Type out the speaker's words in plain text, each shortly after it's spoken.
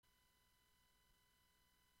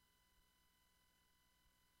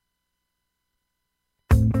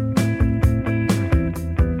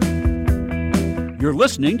You're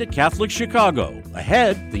listening to Catholic Chicago.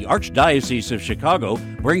 Ahead, the Archdiocese of Chicago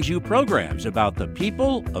brings you programs about the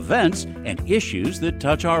people, events, and issues that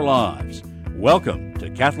touch our lives. Welcome to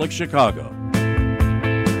Catholic Chicago.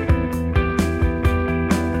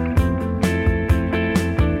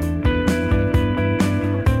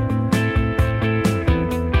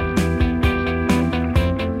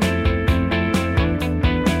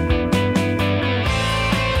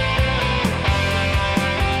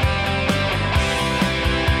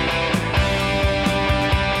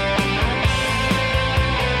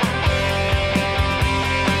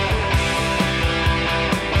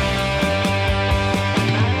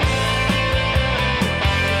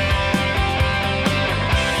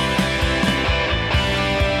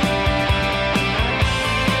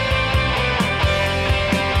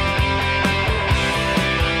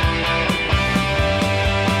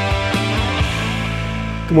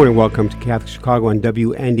 Good morning. Welcome to Catholic Chicago on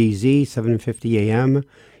WNDZ, 750 AM. You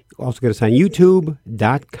also get us on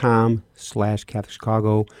youtube.com/Catholic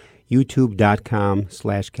Chicago,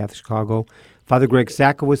 youtube.com/Catholic Chicago. Father Greg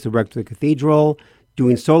Sakowicz, the rector of the cathedral,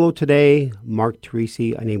 doing solo today. Mark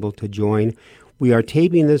Teresi, unable to join. We are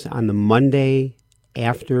taping this on the Monday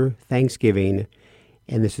after Thanksgiving,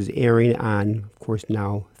 and this is airing on, of course,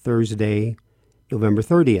 now Thursday, November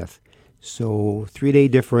 30th. So 3-day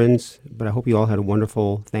difference, but I hope you all had a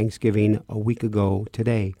wonderful Thanksgiving a week ago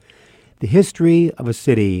today. The history of a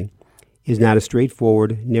city is not a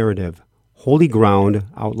straightforward narrative. Holy Ground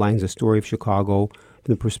outlines the story of Chicago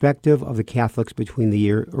from the perspective of the Catholics between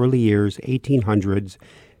the early years 1800s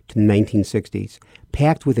to the 1960s.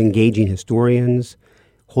 Packed with engaging historians,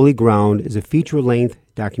 Holy Ground is a feature-length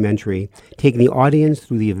documentary taking the audience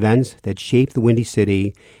through the events that shaped the Windy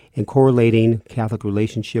City and correlating Catholic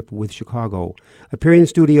relationship with Chicago. Appearing in the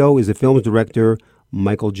studio is the film's director,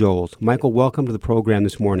 Michael Jolls. Michael, welcome to the program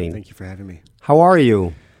this morning. Thank you for having me. How are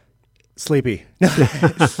you? Sleepy.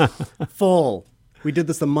 Full. We did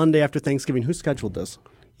this the Monday after Thanksgiving. Who scheduled this?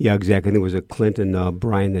 Yeah, exactly. I think it was Clint and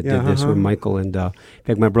Brian that did this with Michael. And in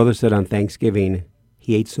fact, my brother said on Thanksgiving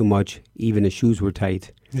he ate so much, even his shoes were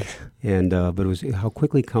tight. And but it was how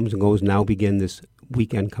quickly comes and goes. Now begin this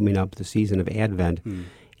weekend coming up, the season of Advent.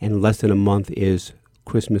 And less than a month is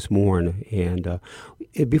Christmas morn. And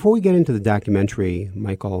before we get into the documentary,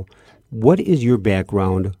 Michael, what is your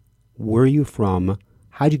background? Where are you from?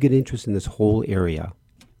 How did you get interested in this whole area?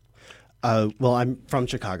 Well, I'm from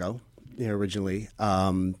Chicago originally.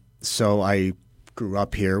 So I grew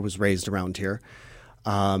up here, was raised around here.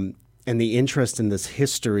 And the interest in this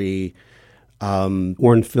history... or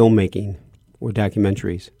in filmmaking or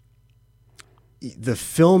documentaries? The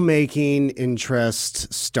filmmaking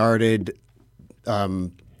interest started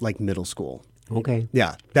like middle school. Okay.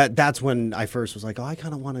 Yeah, that's when I first was like, oh, I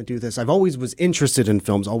kind of want to do this. I've always was interested in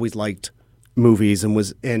films, always liked movies, and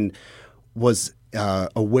was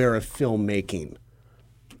aware of filmmaking.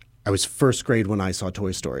 I was first grade when I saw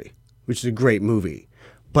Toy Story, which is a great movie.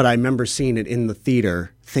 But I remember seeing it in the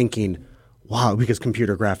theater thinking, wow, because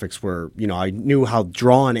computer graphics were, I knew how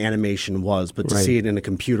drawn animation was, but to see it in a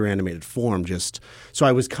computer animated form so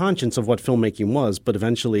I was conscious of what filmmaking was, but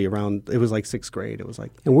eventually it was like sixth grade. It was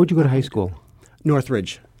like. And where'd you go to high school?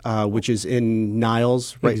 Northridge, which is in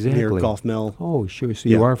Niles, right near Gulf Mill. Oh, sure. So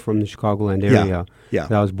you are from the Chicagoland area. Yeah.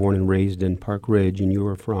 I was born and raised in Park Ridge, and you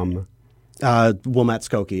were from? Wilmette,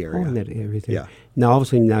 Skokie area. Oh, in that area. Yeah. Now, all of a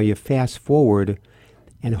sudden, you fast forward,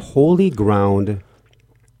 and Holy Ground,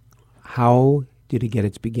 how did it get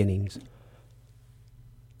its beginnings?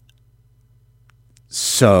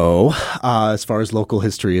 So, as far as local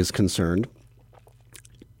history is concerned,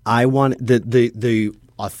 I want the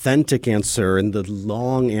authentic answer and the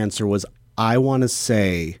long answer was I want to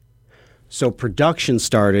say. So production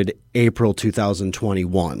started April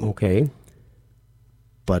 2021. Okay,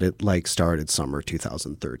 but it started summer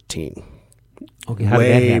 2013. Okay, how did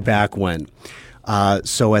that happen? Way back when.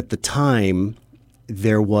 So at the time,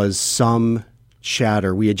 there was some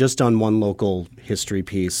chatter. We had just done one local history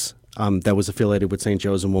piece that was affiliated with St.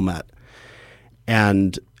 Joe's and Wilmette.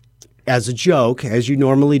 And as a joke, as you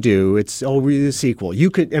normally do, it's, we're the sequel.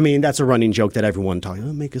 That's a running joke that everyone talks,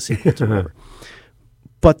 make a sequel to whatever.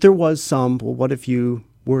 But there was some, what if you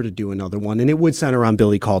were to do another one? And it would center on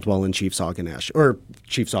Billy Caldwell and Chief Sauganash, or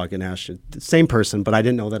Chief Sauganash, same person, but I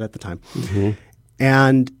didn't know that at the time. Mm-hmm.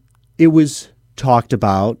 And it was talked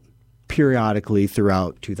about periodically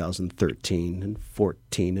throughout 2013 and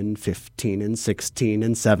 14 and 15 and 16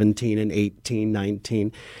 and 17 and 18,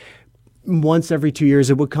 19. Once every 2 years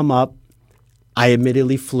it would come up. I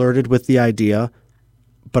admittedly flirted with the idea,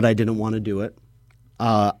 but I didn't want to do it.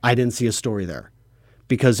 I didn't see a story there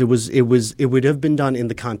because it would have been done in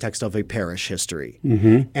the context of a parish history,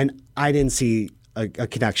 and I didn't see a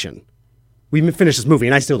connection. We finished this movie,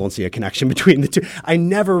 and I still don't see a connection between the two. I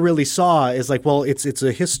never really saw it's like, well, it's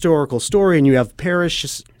a historical story, and you have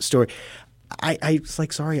parish story. I was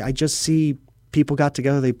like, sorry, I just see people got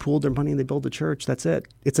together, they pooled their money, and they built a church. That's it.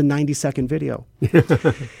 It's a 90-second video.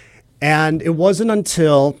 And it wasn't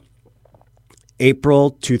until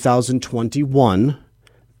April 2021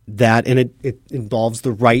 that, and it involves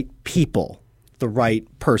the right people, the right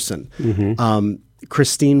person.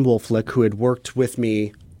 Christine Wolflick, who had worked with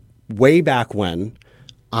me way back when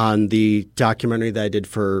on the documentary that I did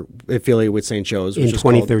for affiliated with St. Joe's. In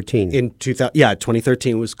 2013.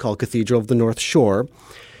 2013 was called Cathedral of the North Shore.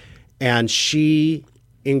 And she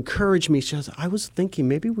encouraged me. She says, I was thinking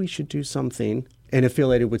maybe we should do something and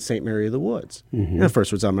affiliated with St. Mary of the Woods. And the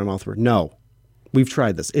first words out of my mouth were, no, we've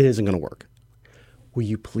tried this. It isn't going to work. Will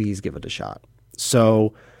you please give it a shot?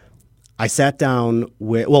 So I sat down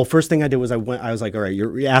with, well, first thing I did was I was like, all right,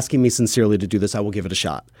 you're asking me sincerely to do this. I will give it a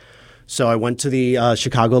shot. So I went to the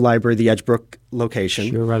Chicago Library, the Edgebrook location.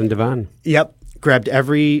 Sure, right in Devon. Yep. Grabbed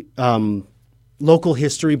every local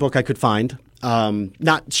history book I could find.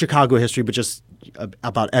 Not Chicago history, but just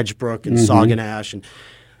about Edgebrook and Sauganash. And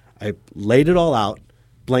I laid it all out.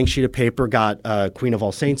 Blank sheet of paper, got Queen of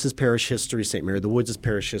All Saints' parish history, St. Mary of the Woods'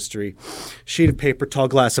 parish history, sheet of paper, tall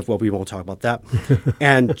glass of, well, we won't talk about that,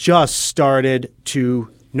 and just started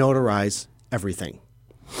to notarize everything.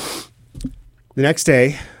 The next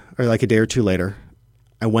day, or like a day or two later,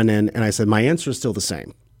 I went in and I said, my answer is still the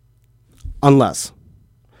same. Unless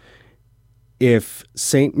if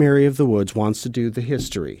St. Mary of the Woods wants to do the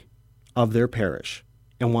history of their parish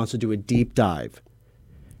and wants to do a deep dive,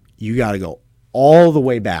 you got to go all the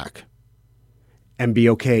way back and be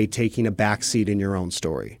okay taking a back seat in your own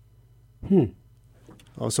story.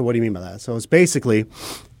 Oh, so what do you mean by that? So it's basically,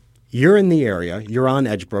 you're in the area, you're on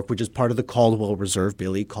Edgebrook, which is part of the Caldwell Reserve,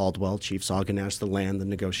 Billy Caldwell, Chief Sauganash, the land, the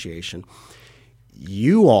negotiation.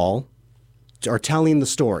 You all are telling the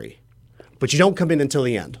story, but you don't come in until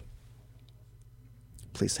the end.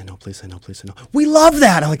 Please say no, please say no, please say no. We love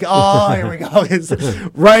that. I'm like, oh, here we go. It's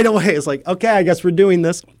right away. It's like, okay, I guess we're doing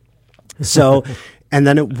this. So, and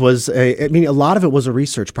then it was, a lot of it was a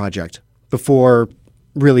research project before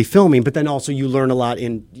really filming, but then also you learn a lot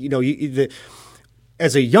in,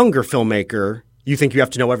 as a younger filmmaker, you think you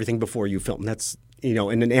have to know everything before you film. That's,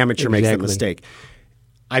 and an amateur makes that mistake.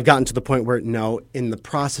 I've gotten to the point where, no, in the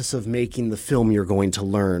process of making the film, you're going to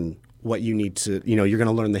learn what you need to, you're going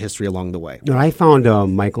to learn the history along the way. What I found,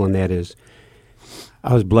 Michael, and that is,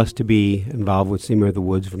 I was blessed to be involved with St. Mary of the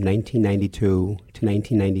Woods from 1992 to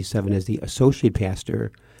 1997 as the associate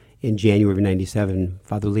pastor. In January of 97,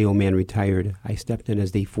 Father Leo Mann retired. I stepped in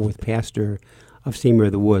as the fourth pastor of St. Mary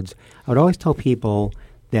of the Woods. I would always tell people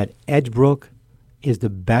that Edgebrook is the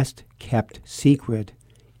best kept secret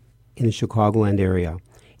in the Chicagoland area.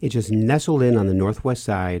 It's just nestled in on the northwest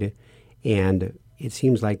side, and it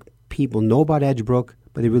seems like people know about Edgebrook,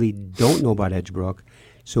 but they really don't know about Edgebrook.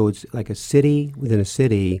 So it's like a city within a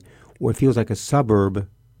city, or it feels like a suburb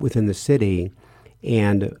within the city.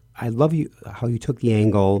 And I love how you took the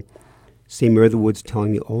angle, St. Mary of the Woods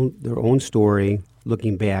telling their own story,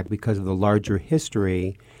 looking back because of the larger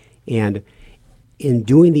history. And in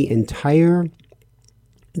doing the entire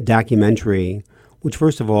documentary, which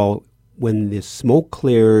first of all, when the smoke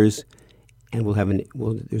clears, and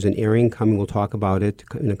there's an airing coming, we'll talk about it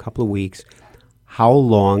in a couple of weeks. How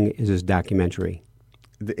long is this documentary?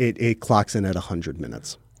 It clocks in at 100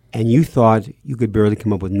 minutes. And you thought you could barely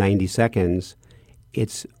come up with 90 seconds.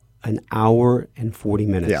 It's an hour and 40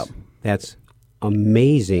 minutes. Yeah. That's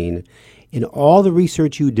amazing. In all the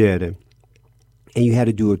research you did, and you had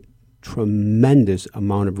to do a tremendous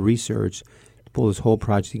amount of research to pull this whole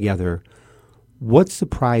project together, what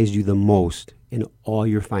surprised you the most in all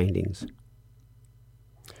your findings?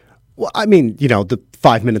 Well, the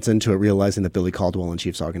 5 minutes into it, realizing that Billy Caldwell and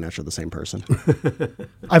Chief Sauganash are the same person.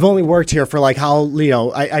 I've only worked here for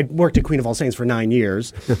I worked at Queen of All Saints for 9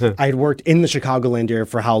 years. I had worked in the Chicagoland area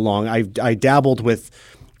for how long? I dabbled with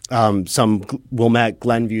some Wilmette,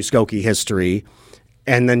 Glenview, Skokie history,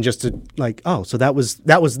 and then just so that was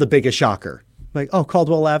the biggest shocker. Like, oh,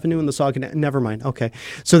 Caldwell Avenue and the Sauganash, never mind. Okay.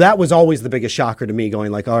 So that was always the biggest shocker to me,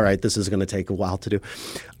 going like, all right, this is going to take a while to do.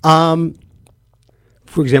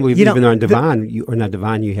 For example, even on Devon,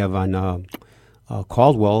 you have on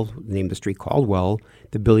Caldwell, name the street Caldwell,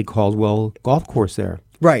 the Billy Caldwell golf course there.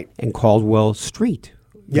 Right. And Caldwell Street,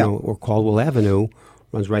 or Caldwell Avenue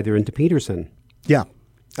runs right there into Peterson. Yeah.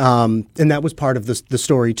 And that was part of the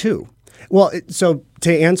story too. Well, so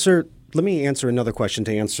to answer let me answer another question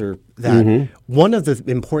to answer that. One of the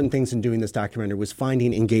important things in doing this documentary was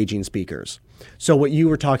finding engaging speakers. So what you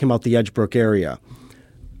were talking about, the Edgebrook area,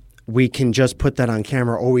 we can just put that on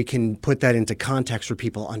camera, or we can put that into context where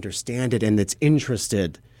people understand it and that's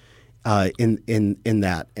interested in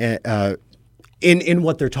that. In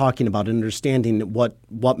what they're talking about, and understanding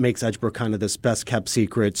what makes Edgebrook kind of this best kept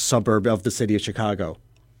secret suburb of the city of Chicago.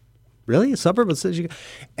 Really? A suburb of the city of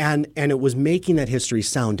Chicago? And it was making that history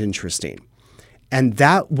sound interesting. And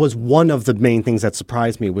that was one of the main things that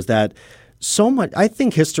surprised me, was that so much, I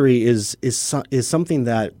think history is something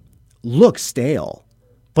that looks stale.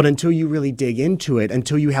 But until you really dig into it,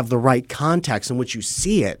 until you have the right context in which you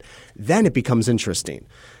see it, then it becomes interesting.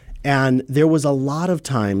 And there was a lot of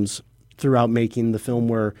times throughout making the film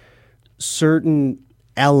where certain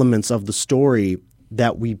elements of the story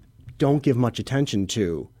that we don't give much attention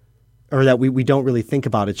to, or that we don't really think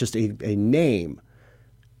about, it's just a name,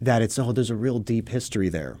 that it's, there's a real deep history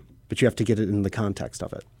there, but you have to get it in the context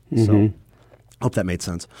of it. So I hope that made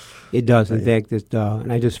sense. It does. In fact,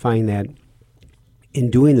 and I just find that in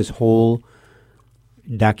doing this whole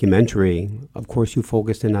documentary, of course, you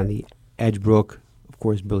focused in on the Edgebrook, of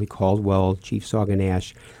course, Billy Caldwell, Chief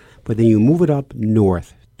Sauganash, but then you move it up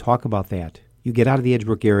north. Talk about that. You get out of the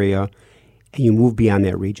Edgebrook area and you move beyond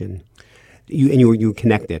that region. You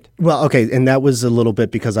connect it. Well, okay, and that was a little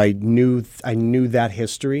bit because I knew that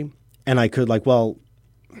history, and I could I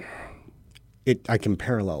can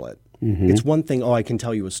parallel it. It's one thing, I can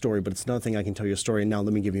tell you a story, but it's another thing I can tell you a story, and now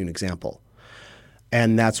let me give you an example.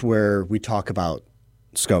 And that's where we talk about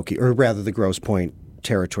Skokie, or rather the Grosse Pointe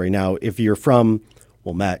territory. Now, if you're from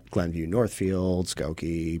Wilmette, Glenview, Northfield,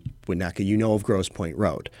 Skokie, Winnetka, you know of Grosse Pointe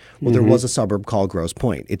Road. Well, there was a suburb called Grosse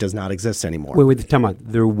Pointe. It does not exist anymore. Wait, tell me,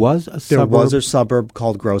 there was a suburb? There was a suburb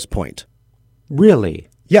called Grosse Pointe. Really?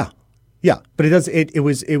 Yeah. But it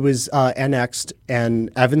was annexed, and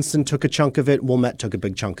Evanston took a chunk of it, Wilmette took a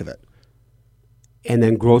big chunk of it. And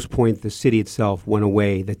then Grosse Pointe, the city itself, went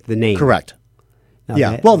away, the name. Correct.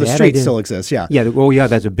 Now the street still exists, yeah. Yeah,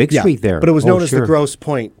 that's a big street there. But it was known as the Grosse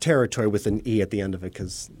Pointe territory with an E at the end of it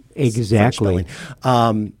because exactly.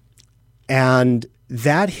 And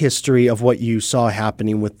that history of what you saw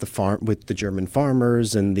happening with the German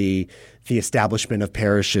farmers and the establishment of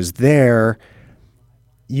parishes there,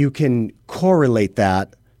 you can correlate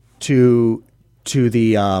that to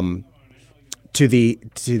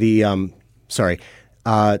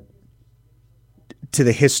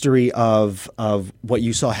the history of what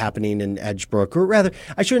you saw happening in Edgebrook, or rather,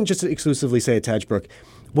 I shouldn't just exclusively say it to Edgebrook.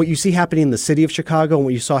 What you see happening in the city of Chicago and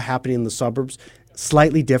what you saw happening in the suburbs,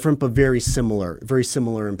 slightly different, but very similar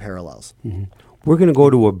in parallels. We're going to go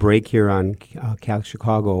to a break here on Catholic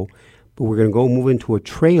Chicago, but we're going to move into a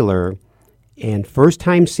trailer, and first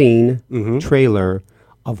time seen trailer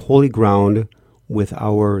of Holy Ground with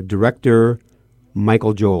our director,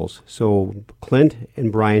 Michael Jolls. So Clint and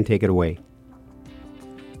Brian, take it away.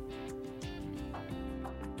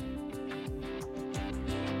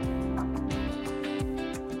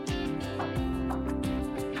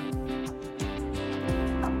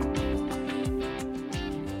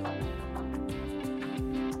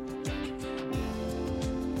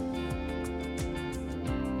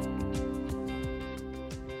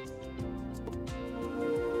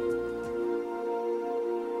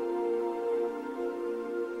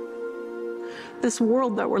 This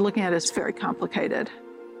world that we're looking at is very complicated.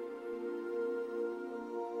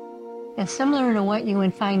 It's similar to what you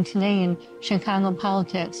would find today in Chicago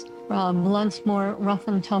politics. Blunt's more rough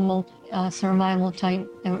and tumble, survival type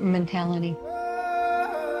mentality.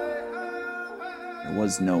 There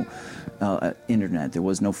was no internet, there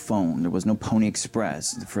was no phone, there was no Pony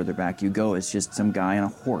Express. The further back you go, it's just some guy on a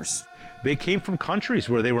horse. They came from countries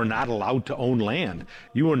where they were not allowed to own land.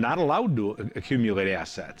 You were not allowed to accumulate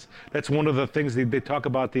assets. That's one of the things they talk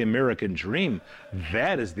about, the American dream.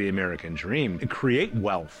 That is the American dream. Create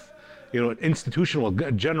wealth, institutional,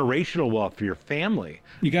 generational wealth for your family.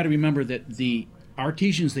 You got to remember that the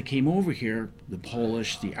artisans that came over here, the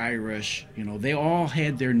Polish, the Irish, they all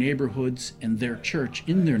had their neighborhoods and their church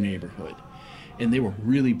in their neighborhood. And they were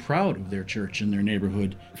really proud of their church and their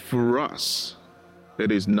neighborhood. For us, it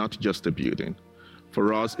is not just a building.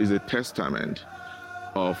 For us, it's a testament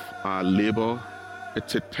of our labor.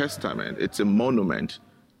 It's a testament. It's a monument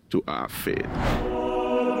to our faith.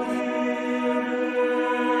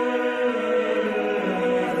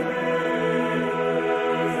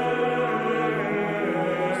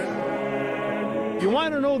 You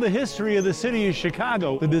want to know the history of the city of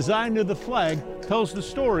Chicago? The design of the flag tells the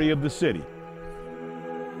story of the city.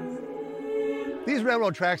 These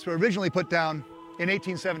railroad tracks were originally put down in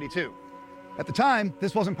 1872. At the time,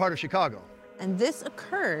 this wasn't part of Chicago. And this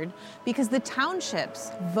occurred because the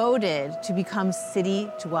townships voted to become city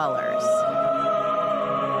dwellers.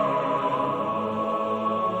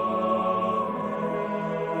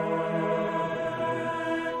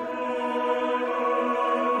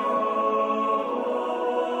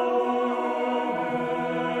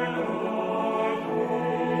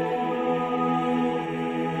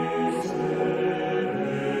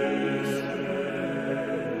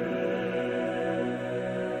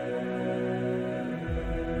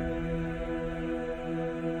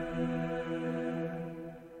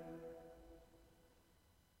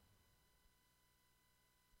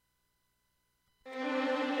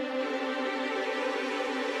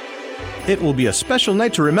 It will be a special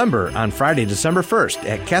night to remember on Friday, December 1st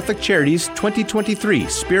at Catholic Charities' 2023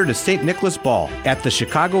 Spirit of St. Nicholas Ball at the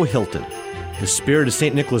Chicago Hilton. The Spirit of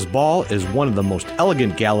St. Nicholas Ball is one of the most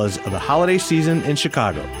elegant galas of the holiday season in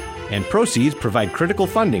Chicago, and proceeds provide critical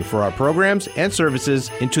funding for our programs and services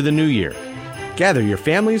into the new year. Gather your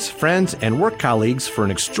families, friends, and work colleagues for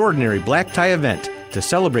an extraordinary black tie event to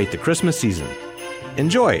celebrate the Christmas season.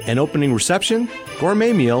 Enjoy an opening reception,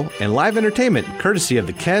 gourmet meal, and live entertainment courtesy of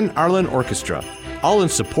the Ken Arlen Orchestra, all in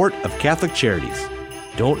support of Catholic Charities.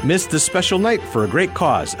 Don't miss this special night for a great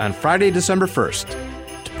cause on Friday, December 1st.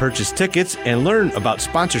 To purchase tickets and learn about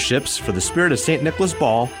sponsorships for the Spirit of St. Nicholas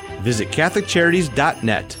Ball, visit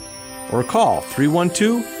CatholicCharities.net or call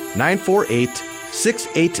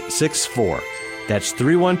 312-948-6864. That's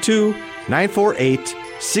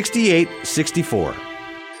 312-948-6864.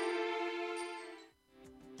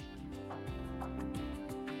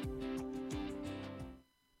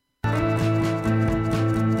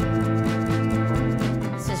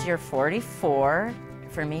 Year 44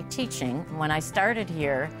 for me teaching. When I started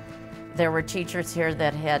here, there were teachers here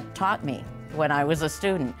that had taught me when I was a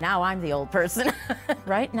student. Now I'm the old person.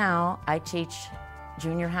 Right now, I teach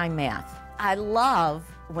junior high math. I love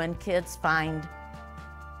when kids find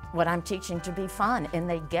what I'm teaching to be fun and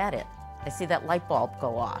they get it. I see that light bulb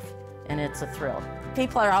go off and it's a thrill.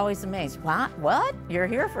 People are always amazed. What? You're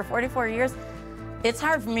here for 44 years? It's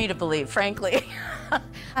hard for me to believe, frankly.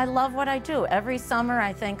 I love what I do. Every summer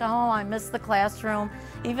I think, oh, I miss the classroom.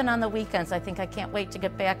 Even on the weekends, I think I can't wait to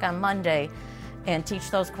get back on Monday and teach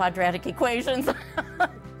those quadratic equations.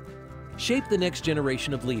 Shape the next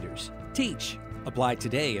generation of leaders. Teach. Apply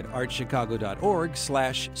today at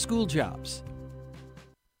archchicago.org/schooljobs.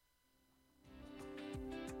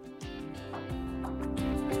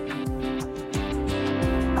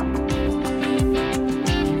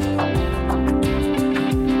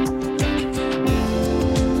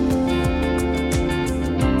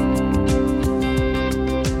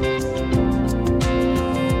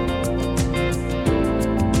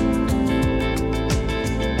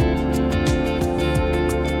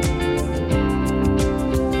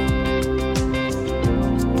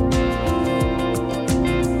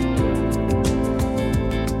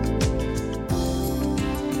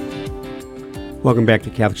 Welcome back to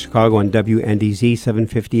Catholic Chicago on WNDZ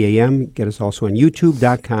 750 AM. Get us also on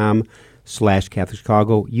youtube.com/Catholic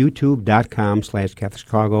Chicago, youtube.com/Catholic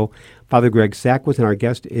Chicago. Father Greg Sakowicz, and our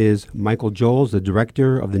guest is Michael Jolls, the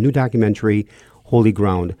director of the new documentary, Holy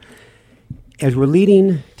Ground. As we're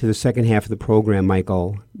leading to the second half of the program,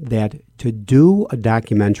 Michael, that to do a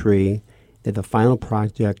documentary, that the final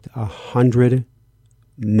project, 100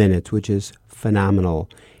 minutes, which is phenomenal.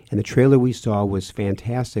 And the trailer we saw was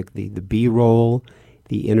fantastic. The B-roll,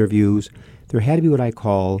 the interviews. There had to be what I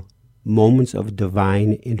call moments of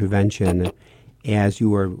divine intervention as you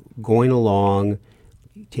were going along,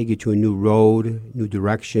 take you to a new road, new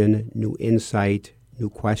direction, new insight, new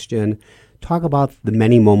question. Talk about the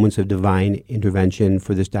many moments of divine intervention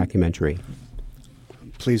for this documentary.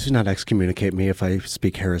 Please do not excommunicate me if I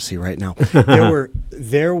speak heresy right now.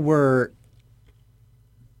 There were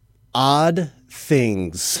odd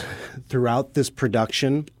things throughout this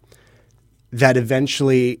production that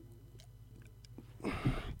eventually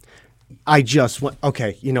I just went,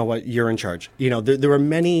 okay, you know what, you're in charge. You know, there were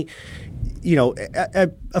many, you know,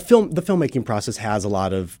 the filmmaking process has a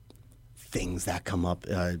lot of things that come up,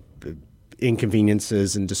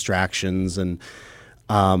 inconveniences and distractions, and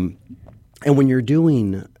when you're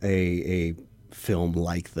doing a film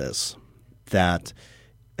like this that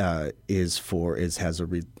has a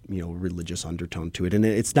religious undertone to it, and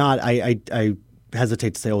it's not. I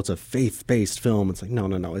hesitate to say, it's a faith-based film. It's like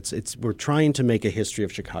no. It's we're trying to make a history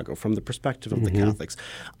of Chicago from the perspective of the Catholics.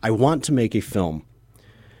 I want to make a film.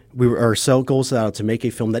 Our goal set out to make a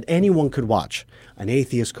film that anyone could watch. An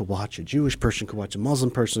atheist could watch, a Jewish person could watch, a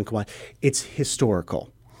Muslim person could watch. It's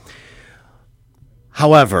historical.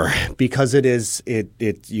 However, because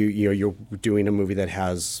you're doing a movie that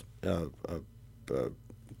has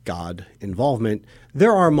God involvement,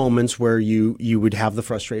 there are moments where you would have the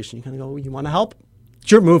frustration. You kind of go, "You want to help?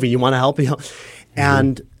 It's your movie. You want to help?"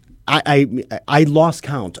 And I lost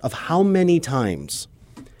count of how many times,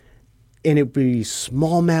 and it would be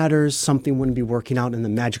small matters, something wouldn't be working out, and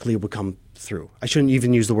then magically it would come through. I shouldn't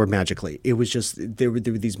even use the word magically. It was just, there were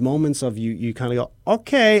these moments of you kind of go,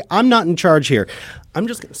 okay, I'm not in charge here. I'm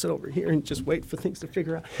just going to sit over here and just wait for things to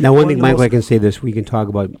figure out. Now, one thing, Michael, I can say this. We can talk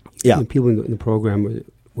about people in the program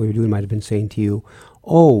what you're doing might have been saying to you,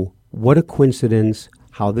 oh, what a coincidence,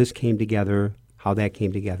 how this came together, how that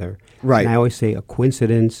came together. Right. And I always say a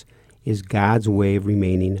coincidence is God's way of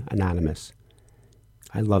remaining anonymous.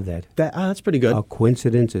 I love that. That's pretty good. A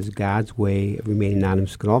coincidence is God's way of remaining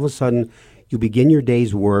anonymous. Because all of a sudden, you begin your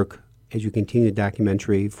day's work as you continue the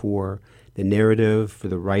documentary for the narrative, for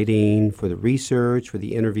the writing, for the research, for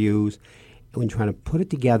the interviews. And when you're trying to put it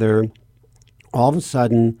together, all of a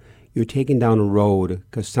sudden, you're taken down a road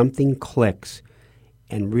because something clicks.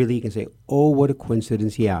 And really, you can say, oh, what a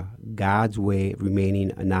coincidence. Yeah, God's way of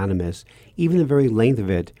remaining anonymous. Even the very length of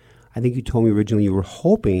it, I think you told me originally you were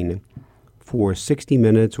hoping for 60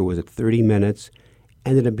 minutes, or was it 30 minutes,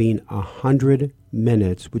 ended up being 100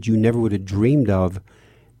 minutes, which you never would have dreamed of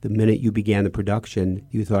the minute you began the production.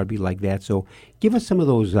 You thought it'd be like that. So give us some of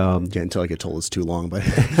those... until I get told it's too long, but...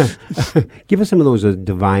 give us some of those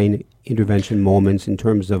divine intervention moments in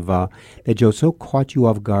terms of that Joe so caught you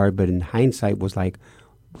off guard, but in hindsight was like,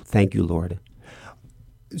 thank you, Lord.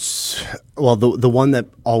 Well, the one that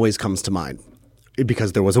always comes to mind,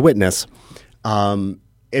 because there was a witness...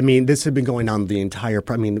 I mean, this had been going on the entire...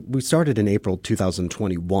 we started in April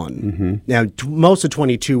 2021. Mm-hmm. Now, most of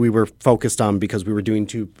 22 we were focused on because we were doing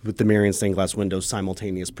with the Marion Stained Glass Windows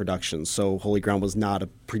simultaneous productions. So Holy Ground was not a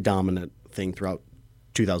predominant thing throughout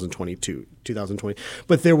 2020.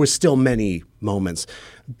 But there were still many moments.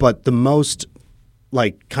 But the most,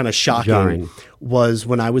 kind of shocking was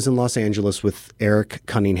when I was in Los Angeles with Eric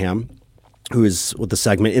Cunningham, who is with the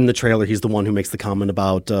segment in the trailer. He's the one who makes the comment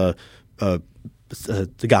about...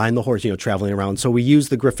 the guy and the horse, traveling around. So we used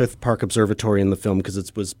the Griffith Park Observatory in the film because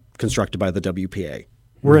it was constructed by the WPA.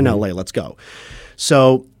 We're in LA, let's go.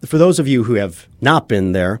 So for those of you who have not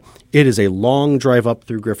been there, it is a long drive up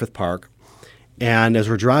through Griffith Park. And as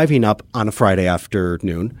we're driving up on a Friday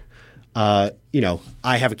afternoon, I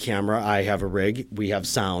have a camera, I have a rig, we have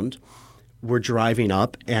sound. We're driving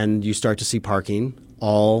up and you start to see parking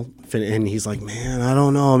and he's like, man, I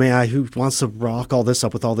don't know, man, who wants to rock all this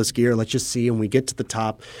up with all this gear? Let's just see. And we get to the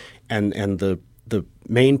top and the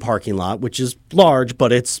main parking lot, which is large,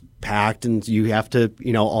 but it's packed and you have to,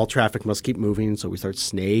 all traffic must keep moving. So we start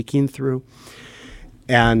snaking through.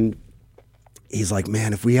 And he's like,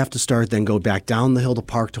 man, if we have to start, then go back down the hill to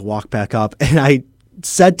park to walk back up. And I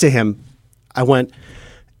said to him, I went,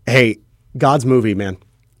 hey, God's movie, man.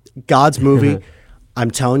 God's movie. I'm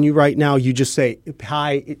telling you right now, you just say,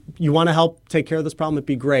 hi, you want to help take care of this problem? It'd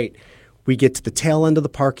be great. We get to the tail end of the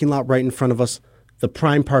parking lot right in front of us. The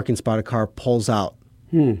prime parking spot, a car pulls out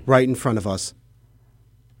right in front of us.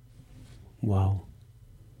 Wow.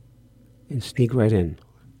 And sneak right in.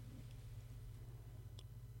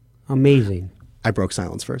 Amazing. I broke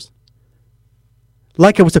silence first.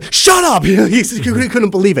 Like I was, shut up! He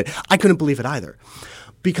couldn't believe it. I couldn't believe it either.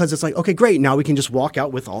 Because it's like, okay, great. Now we can just walk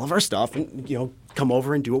out with all of our stuff and, come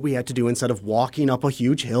over and do what we had to do instead of walking up a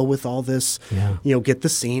huge hill with all this, get the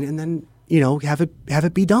scene and then, have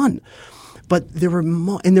it be done. But there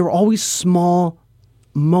were always small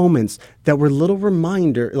moments that were little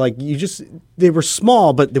reminder, they were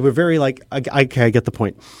small, but they were very I get the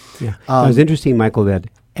point. Yeah. It was interesting, Michael, that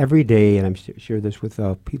every day, and I'm sure this with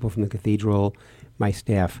people from the cathedral, my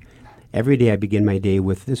staff, every day I begin my day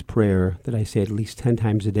with this prayer that I say at least 10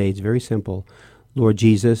 times a day. It's very simple. Lord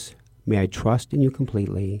Jesus, may I trust in you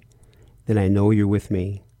completely. Then I know you're with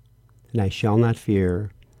me. And I shall not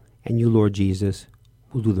fear. And you, Lord Jesus,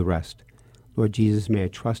 will do the rest. Lord Jesus, may I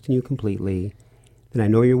trust in you completely. Then I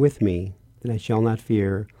know you're with me. Then I shall not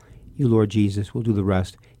fear. You, Lord Jesus, will do the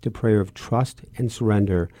rest. It's a prayer of trust and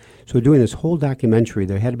surrender. So doing this whole documentary,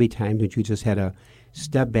 there had to be times when you just had to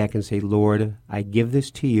step back and say, Lord, I give this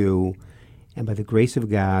to you, and by the grace of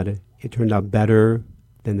God, it turned out better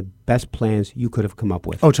than the best plans you could have come up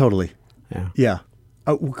with. Oh, totally. Yeah.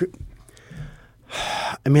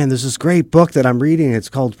 Man, there's this great book that I'm reading. It's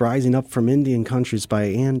called Rising Up from Indian Countries by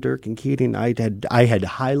Ann Durkin Keating. I had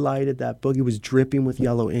highlighted that book. It was dripping with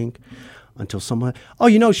yellow ink until someone,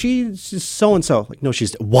 she's so-and-so. No,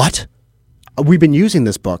 she's, what? We've been using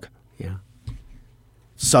this book. Yeah.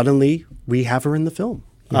 Suddenly, we have her in the film.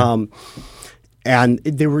 Yeah. And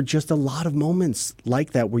there were just a lot of moments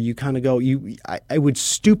like that where you kind of go, I would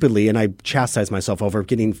stupidly, and I chastise myself over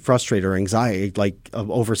getting frustrated or anxiety,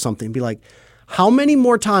 over something, and be like, how many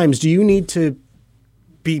more times do you need to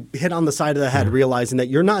be hit on the side of the head, realizing that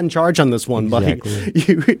you're not in charge on this one, buddy?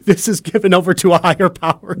 This is given over to a higher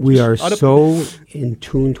power. We are so in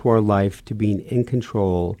tune to our life, to being in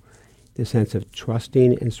control, the sense of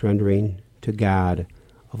trusting and surrendering to God,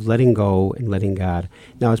 of letting go and letting God.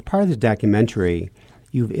 Now, as part of this documentary,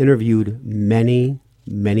 you've interviewed many,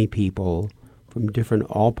 many people from different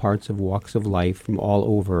all parts of walks of life, from all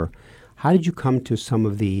over. How did you come to some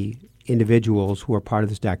of the individuals who are part of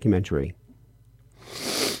this documentary?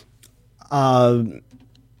 Well,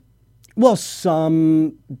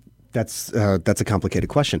 that's a complicated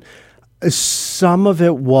question. Some of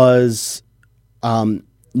it was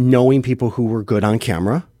knowing people who were good on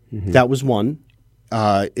camera. Mm-hmm. That was one.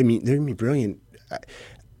 They're brilliant.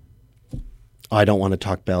 I don't want to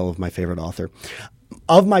talk bell of my favorite author.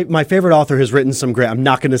 My favorite author has written some great, I'm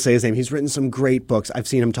not going to say his name, he's written some great books. I've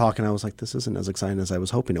seen him talk, and I was like, this isn't as exciting as I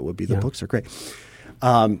was hoping it would be. The books are great.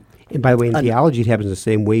 And by the way, in theology, it happens the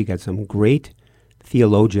same way. You got some great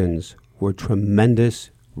theologians who are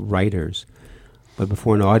tremendous writers, but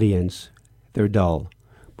before an audience, they're dull.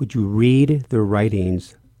 But you read their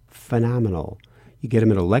writings, phenomenal. You get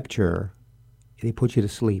them in a lecture, and they put you to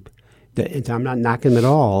sleep. I'm not knocking them at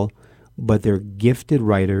all, but they're gifted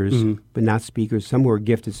writers, but not speakers. Some who are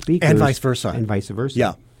gifted speakers. And vice versa. And vice versa.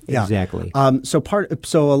 Yeah. Exactly.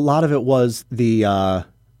 So a lot of it was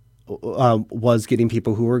was getting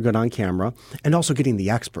people who were good on camera, and also getting the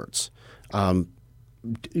experts.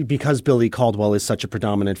 Because Billy Caldwell is such a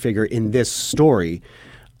predominant figure in this story,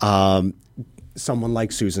 someone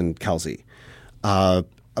like Susan Kelsey, a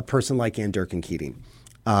person like Ann Durkin Keating,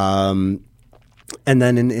 and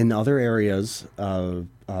then in other areas of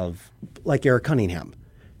like Eric Cunningham,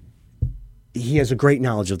 he has a great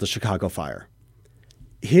knowledge of the Chicago fire.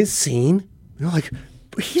 His scene,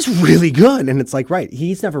 he's really good. And it's like, right,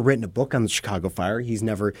 he's never written a book on the Chicago fire. He's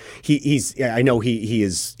never, I know you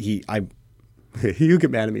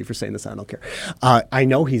get mad at me for saying this, I don't care. I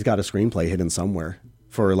know he's got a screenplay hidden somewhere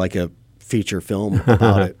for like a feature film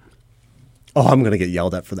about it. Oh, I'm going to get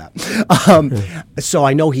yelled at for that. So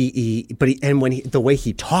I know the way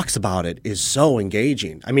he talks about it is so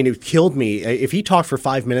engaging. I mean, it killed me. If he talked for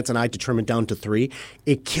 5 minutes and I had to trim it down to 3,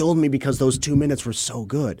 it killed me because those 2 minutes were so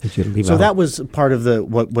good. So that was part of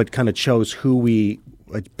what kind of chose who we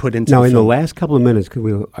put into now, the film. In the last couple of minutes,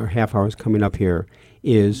 because our half hour is coming up here,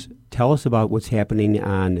 tell us about what's happening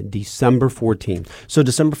on December 14th. So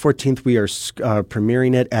December 14th, we are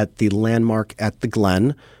premiering it at the Landmark at the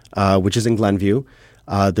Glen, which is in Glenview.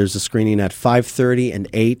 There's a screening at 5:30 and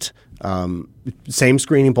 8. Same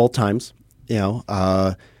screening both times,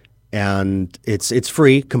 and it's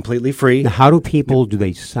free, completely free. Now, how do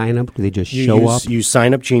they sign up? Do they just show up? You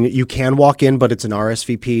sign up, Genius. You can walk in, but it's an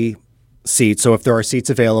RSVP seat. So if there are seats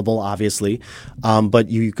available, obviously, but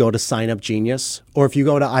you go to Sign Up Genius, or if you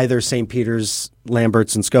go to either St. Peter's,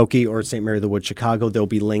 Lambert's, and Skokie, or St. Mary of the Woods, Chicago, there'll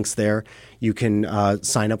be links there. You can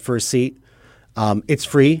sign up for a seat. It's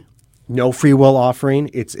free, no free will offering.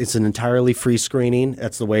 It's an entirely free screening.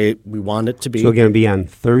 That's the way we want it to be. So it's going to be on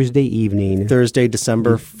Thursday evening. Thursday,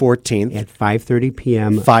 December 14th. At 5:30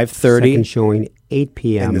 p.m. 5:30. Second showing, 8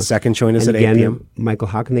 p.m. And the second showing is and at again, 8 p.m. Michael,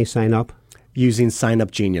 how can they sign up? Using Sign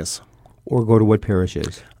Up Genius. Or go to what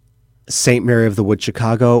parishes? St. Mary of the Woods,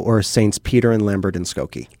 Chicago, or Saints Peter and Lambert and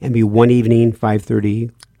Skokie. And be one evening,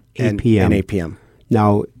 5:30, 8 p.m. And 8 p.m.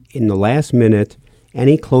 Now, in the last minute,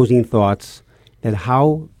 any closing thoughts that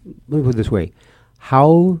let me put it this way,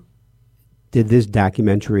 how did this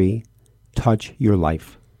documentary touch your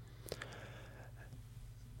life?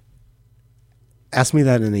 Ask me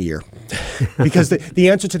that in a year. Because the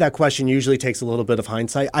answer to that question usually takes a little bit of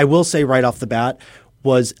hindsight. I will say right off the bat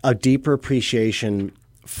was a deeper appreciation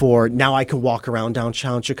for now I can walk around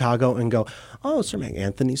downtown Chicago and go, oh, Cermak,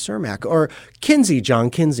 Anthony Cermak, or Kinsey, John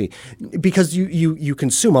Kinsey, because you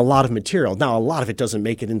consume a lot of material. Now, a lot of it doesn't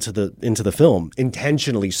make it into the film,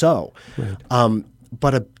 intentionally so. Right.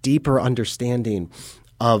 But a deeper understanding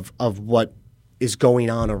of what is going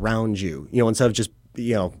on around you, instead of just,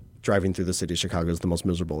 driving through the city of Chicago is the most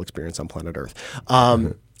miserable experience on planet Earth.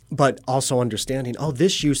 But also understanding,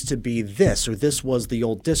 this used to be this, or this was the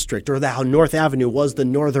old district, or how North Avenue was the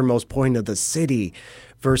northernmost point of the city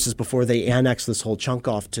versus before they annexed this whole chunk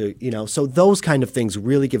off to, so those kind of things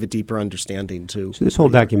really give a deeper understanding to. So this whole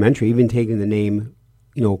documentary, even taking the name,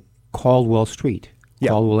 Caldwell Street,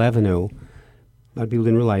 Caldwell Avenue, a lot of people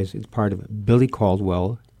didn't realize it's part of Billy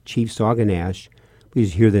Caldwell, Chief Sauganash. We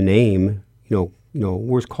just hear the name,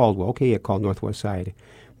 where's Caldwell? Okay, it called Northwest Side.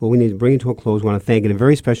 Well, we need to bring it to a close. I want to thank in a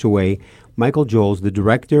very special way Michael Jolls, the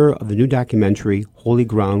director of the new documentary, Holy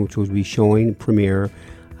Ground, which will be showing premiere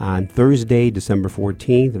on Thursday, December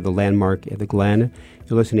 14th at the Landmark at the Glen.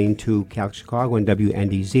 You're listening to Catholic Chicago and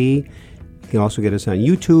WNDZ. You can also get us on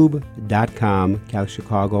youtube.com, Catholic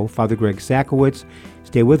Chicago. Father Greg Sakowicz,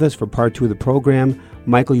 stay with us for part 2 of the program.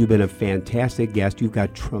 Michael, you've been a fantastic guest. You've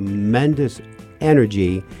got tremendous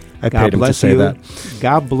energy. I paid him to say that.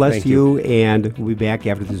 God bless you, and we'll be back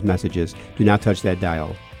after these messages. Do not touch that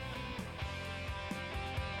dial.